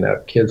Amy. I didn't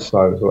have kids, so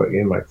I was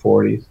in my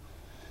 40s.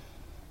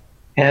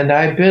 And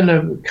I've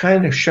been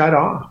kind of shut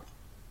off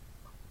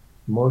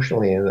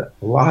emotionally, and a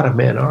lot of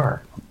men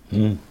are.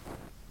 Mm.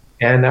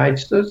 And I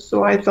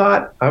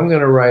thought, I'm going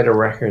to write a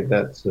record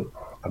that's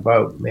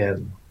about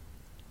men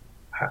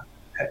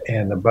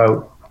and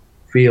about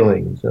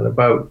feelings and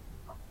about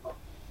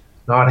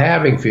not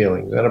having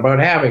feelings and about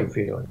having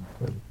feelings.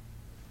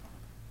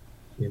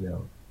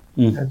 And,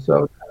 and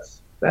so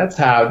that's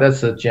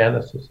the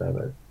genesis of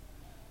it.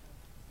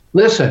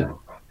 Listen,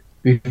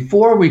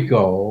 before we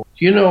go,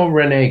 do you know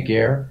Renee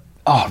Gare?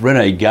 Oh,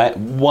 Renee Gare,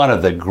 one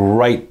of the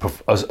great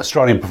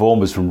Australian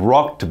performers, from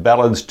rock to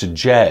ballads to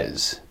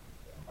jazz.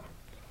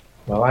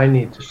 Well, I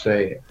need to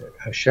say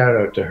a shout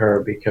out to her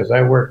because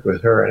I worked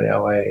with her in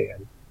LA,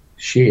 and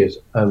she is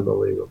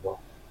unbelievable.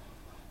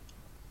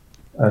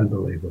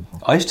 Unbelievable.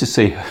 I used to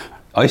see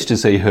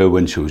her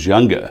when she was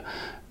younger,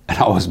 and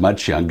I was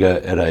much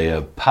younger, at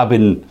a pub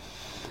in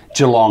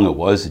Geelong. It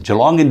was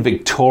Geelong in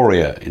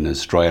Victoria in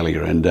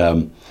Australia, and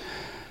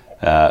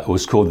it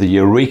was called the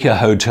Eureka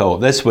Hotel.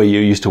 That's where you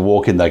used to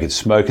walk in. They could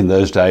smoke in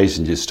those days,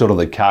 and you stood on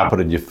the carpet,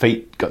 and your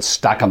feet got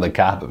stuck on the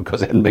carpet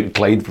because it hadn't been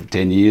cleaned for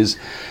 10 years.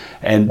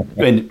 And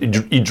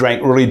you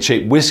drank really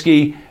cheap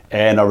whiskey.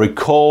 And I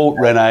recall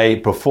Renee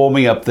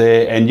performing up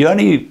there, and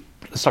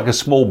it's like a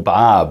small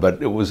bar,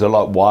 but it was a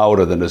lot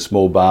wilder than a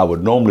small bar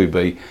would normally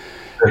be.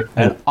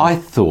 And I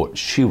thought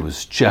she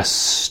was just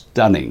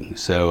stunning.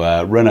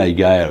 So Renee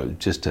Gare,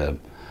 she's a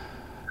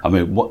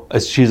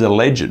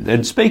legend.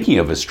 And speaking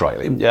of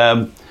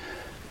Australia,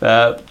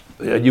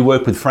 you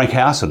worked with Frank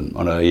Howson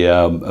on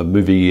a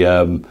movie,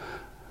 A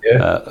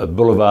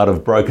Boulevard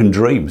of Broken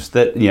Dreams.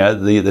 That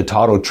the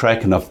title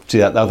track, and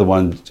the other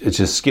one, it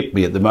just skipped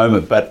me at the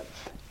moment, but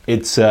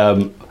it's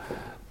one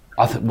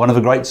of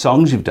the great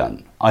songs you've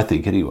done, I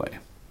think, anyway.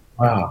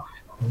 Wow,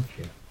 thank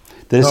you.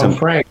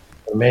 Frank,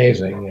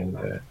 amazing,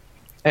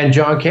 and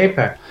John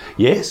Capek.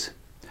 Yes,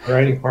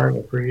 writing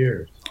partner for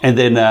years. And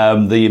then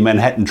the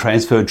Manhattan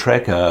Transfer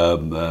track,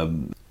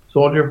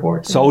 Soldier of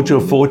Fortune. Soldier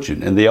of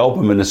Fortune, and the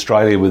album in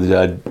Australia with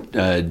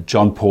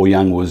John Paul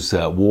Young was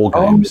War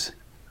Games.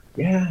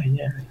 Yeah.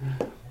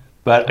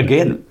 But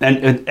again,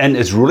 and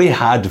it's really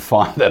hard to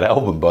find that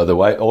album, by the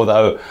way,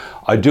 although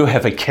I do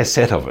have a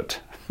cassette of it.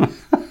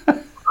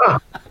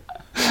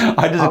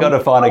 I just got to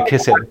find a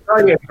cassette. I'll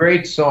tell you a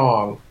great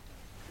song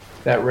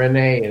that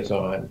Renee is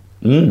on.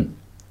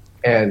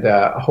 And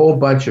a whole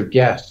bunch of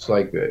guests,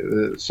 like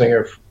the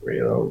singer,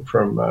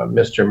 from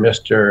Mr.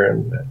 Mister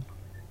and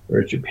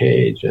Richard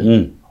Page, and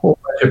a whole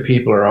bunch of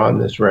people are on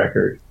this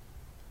record.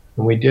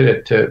 And we did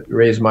it to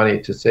raise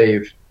money to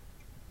save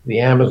the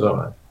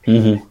Amazon.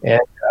 And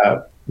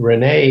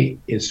Renee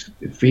is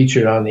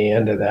featured on the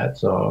end of that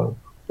song.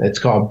 It's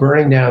called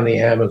 "Burning Down the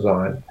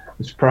Amazon."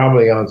 It's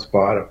probably on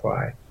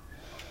Spotify.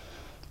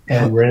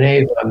 And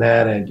Renee's on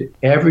that, and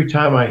every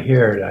time I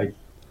hear it,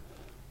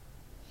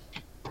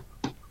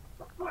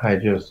 I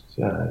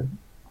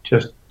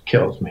just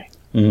kills me.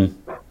 And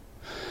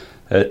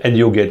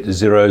you'll get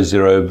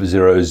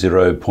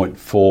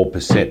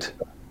 0.4%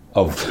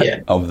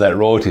 of that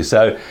royalty.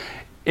 So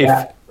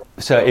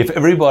if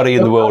everybody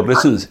in the world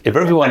listens, if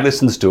everyone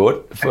listens to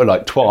it for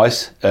like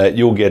twice,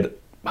 you'll get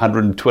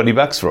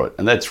 $120 for it,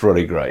 and that's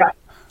really great.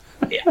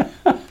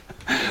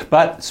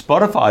 But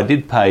Spotify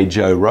did pay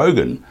Joe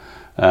Rogan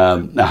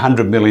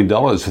 $100 million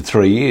for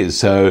 3 years,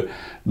 so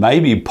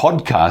maybe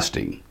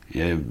podcasting.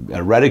 A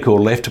radical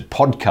left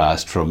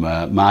podcast from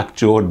Mark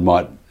Jordan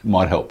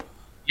might help.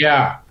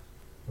 Yeah.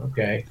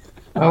 Okay.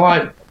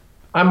 I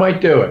might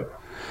do it.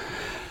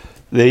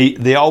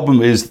 The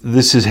album is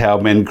 "This Is How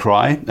Men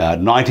Cry,"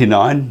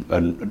 99,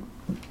 and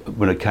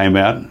when it came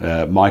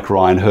out, Mike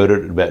Ryan heard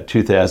it in about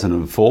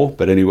 2004.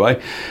 But anyway,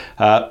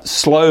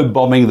 "Slow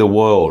Bombing the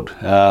World,"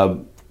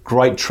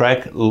 great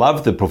track.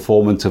 Love the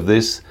performance of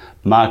this.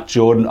 Mark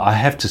Jordan, I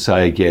have to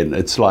say again,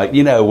 it's like,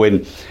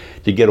 when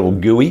you get all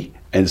gooey.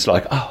 And it's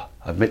like,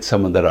 I've met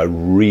someone that I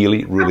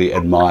really, really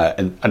admire.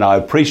 And I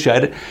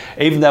appreciate it,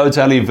 even though it's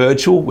only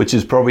virtual, which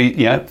is probably,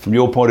 from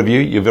your point of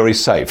view, you're very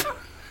safe.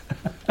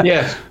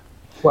 Yes.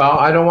 Well,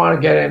 I don't want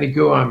to get any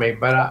goo on me,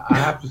 but I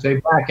have to say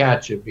back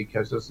at you,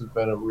 because this has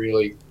been a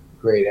really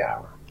great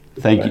hour.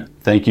 Thank you.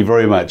 Thank you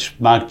very much.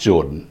 Mark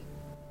Jordan.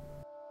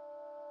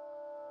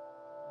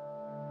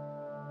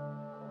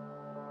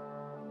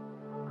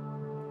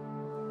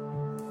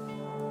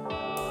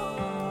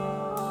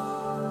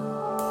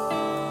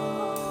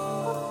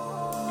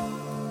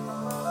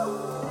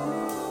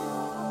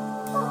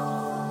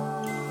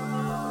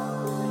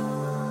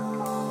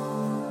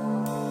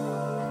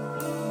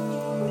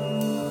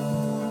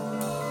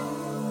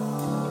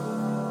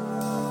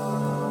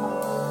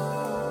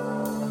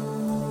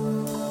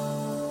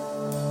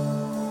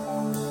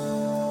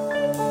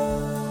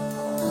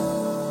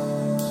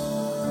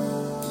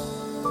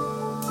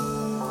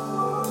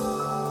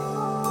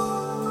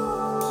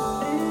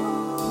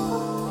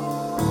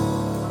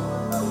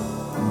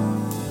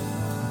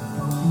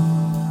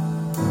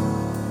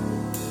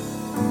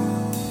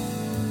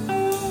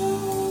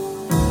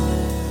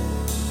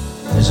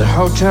 There's a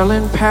hotel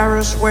in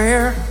Paris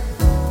where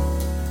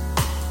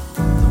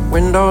the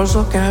windows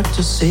look out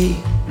to sea.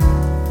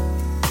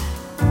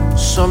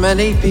 So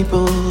many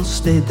people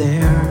stayed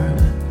there,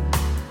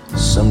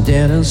 some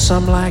dead and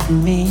some like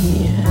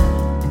me.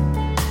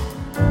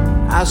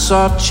 I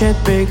saw Chet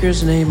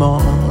Baker's name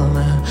on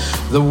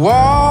the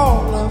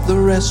wall of the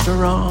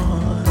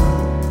restaurant,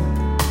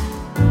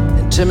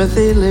 and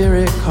Timothy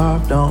Leary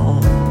carved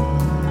on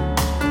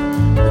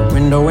the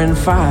window in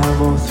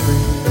 503.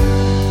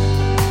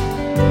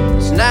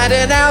 It's night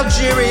in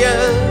Algeria,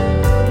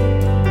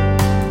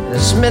 and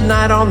it's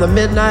midnight on the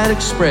Midnight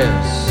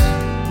Express.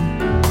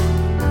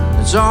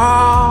 It's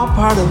all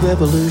part of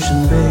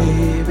evolution,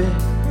 baby.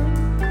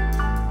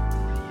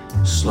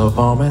 Slow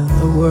bombing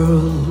the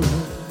world.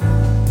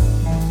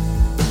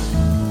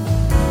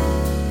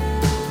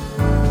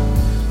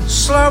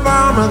 Slow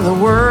bombing the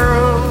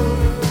world.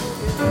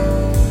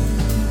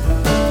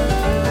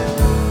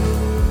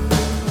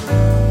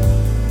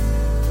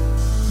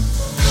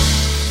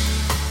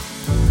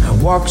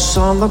 Walks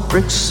on the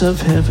bricks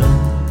of heaven.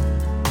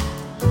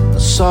 I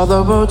saw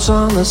the boats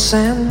on the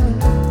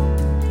sand.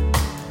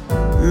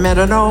 Met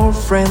an old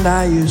friend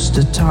I used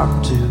to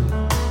talk to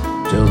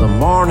till the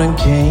morning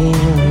came.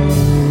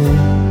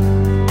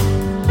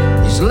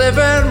 He's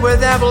living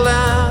with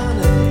Evelyn,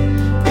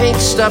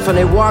 paints stuff, and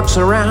he walks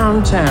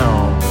around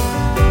town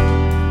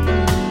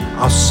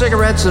on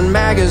cigarettes and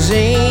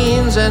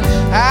magazines, and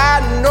I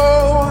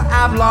know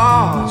I've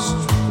lost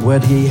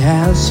what he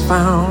has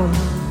found.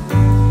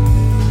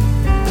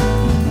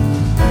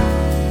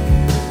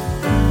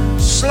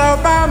 Slow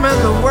bombing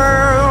the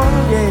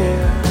world, yeah.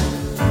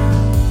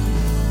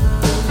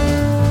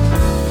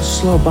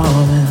 Slow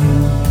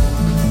bombing.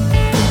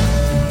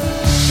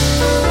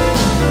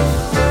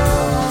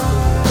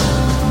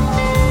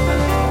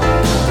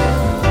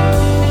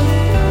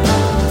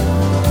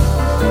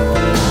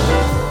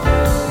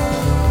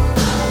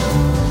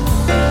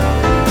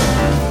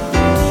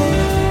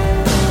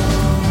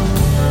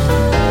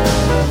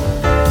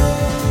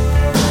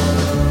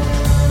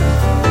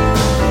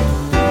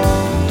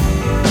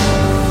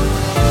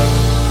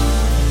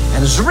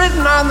 It's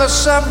written on the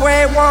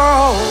subway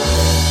wall,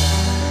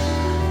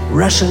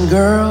 Russian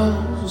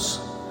girls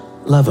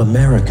love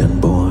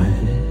American boys.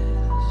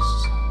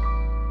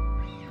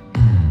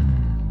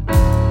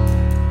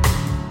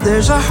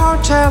 There's a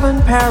hotel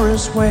in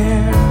Paris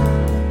where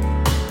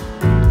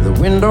the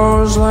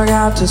windows look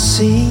out to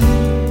sea.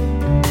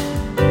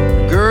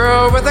 A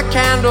girl with a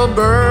candle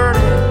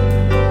burning,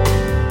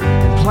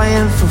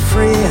 playing for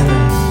free,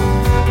 and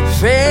her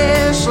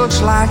face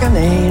looks like an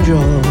angel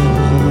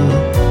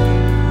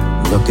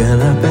looking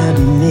up at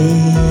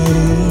me.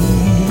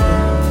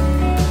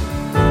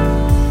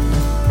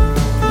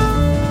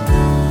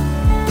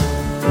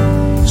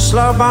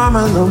 Slow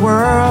bombing the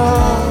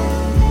world.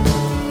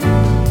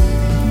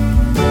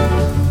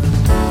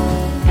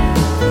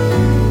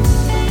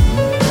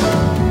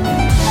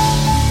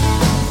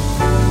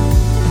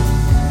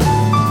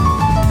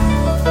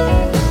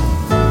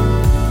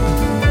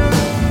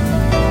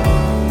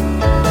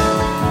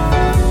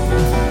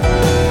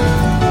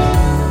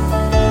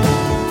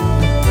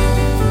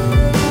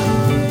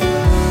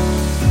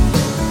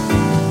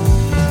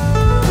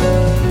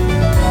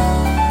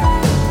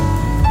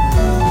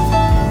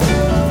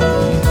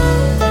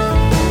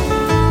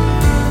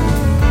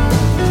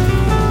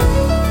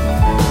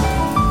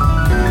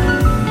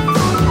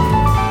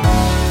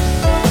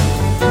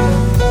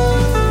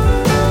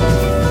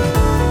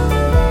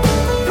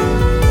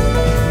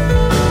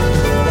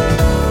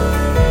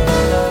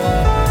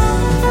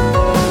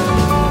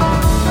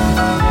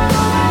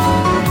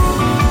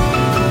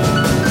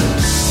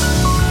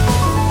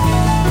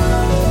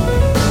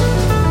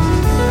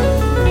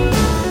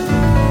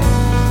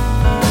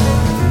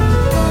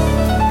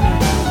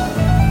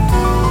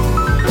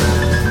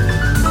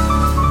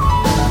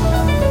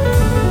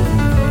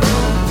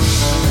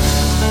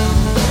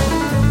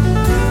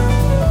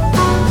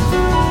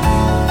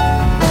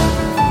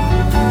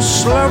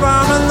 Slow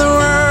bombing the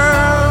world.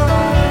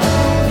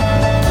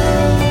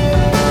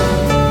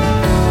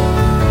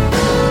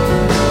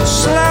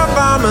 Slow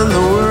bombing the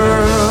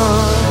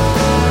world.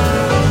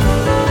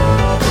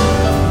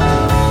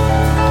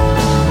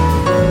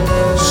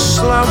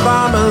 Slow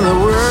bombing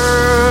the world.